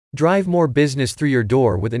Drive more business through your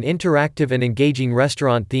door with an interactive and engaging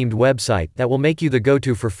restaurant-themed website that will make you the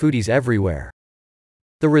go-to for foodies everywhere.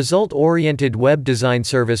 The result-oriented web design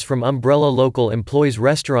service from Umbrella Local employs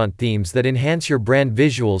restaurant themes that enhance your brand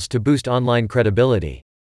visuals to boost online credibility.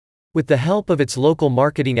 With the help of its local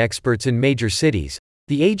marketing experts in major cities,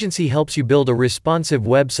 the agency helps you build a responsive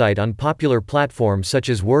website on popular platforms such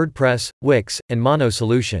as WordPress, Wix, and Mono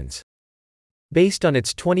Solutions. Based on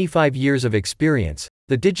its 25 years of experience,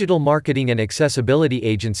 the Digital Marketing and Accessibility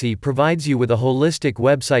Agency provides you with a holistic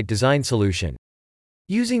website design solution.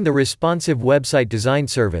 Using the responsive website design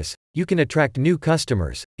service, you can attract new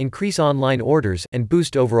customers, increase online orders, and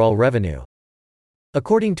boost overall revenue.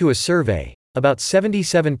 According to a survey, about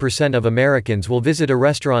 77% of Americans will visit a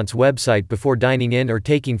restaurant's website before dining in or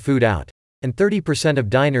taking food out, and 30% of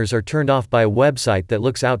diners are turned off by a website that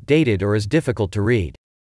looks outdated or is difficult to read.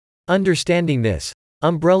 Understanding this,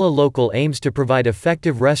 Umbrella Local aims to provide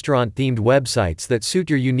effective restaurant-themed websites that suit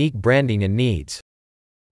your unique branding and needs.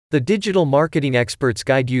 The digital marketing experts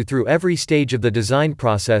guide you through every stage of the design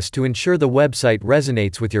process to ensure the website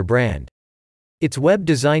resonates with your brand. Its web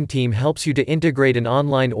design team helps you to integrate an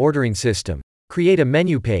online ordering system, create a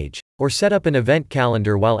menu page, or set up an event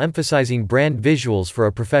calendar while emphasizing brand visuals for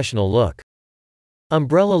a professional look.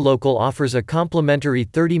 Umbrella Local offers a complimentary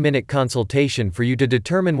 30-minute consultation for you to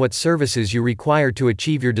determine what services you require to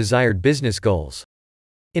achieve your desired business goals.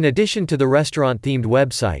 In addition to the restaurant-themed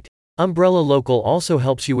website, Umbrella Local also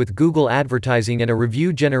helps you with Google advertising and a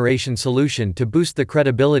review generation solution to boost the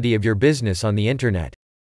credibility of your business on the internet.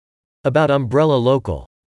 About Umbrella Local.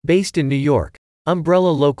 Based in New York,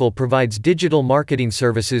 Umbrella Local provides digital marketing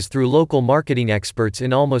services through local marketing experts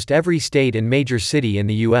in almost every state and major city in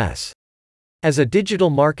the U.S. As a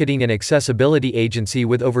digital marketing and accessibility agency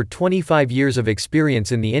with over 25 years of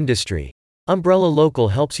experience in the industry, Umbrella Local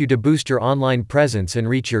helps you to boost your online presence and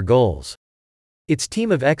reach your goals. Its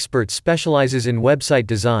team of experts specializes in website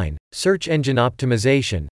design, search engine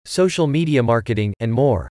optimization, social media marketing, and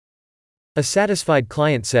more. A satisfied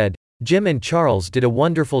client said, "Jim and Charles did a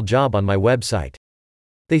wonderful job on my website.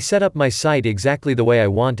 They set up my site exactly the way I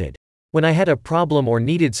wanted. When I had a problem or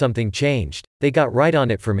needed something changed, they got right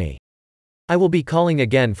on it for me. I will be calling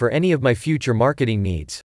again for any of my future marketing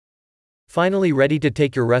needs." Finally ready to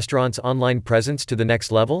take your restaurant's online presence to the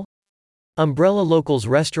next level? Umbrella Local's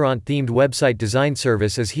restaurant-themed website design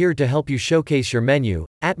service is here to help you showcase your menu,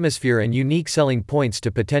 atmosphere, and unique selling points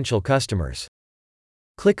to potential customers.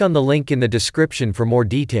 Click on the link in the description for more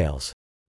details.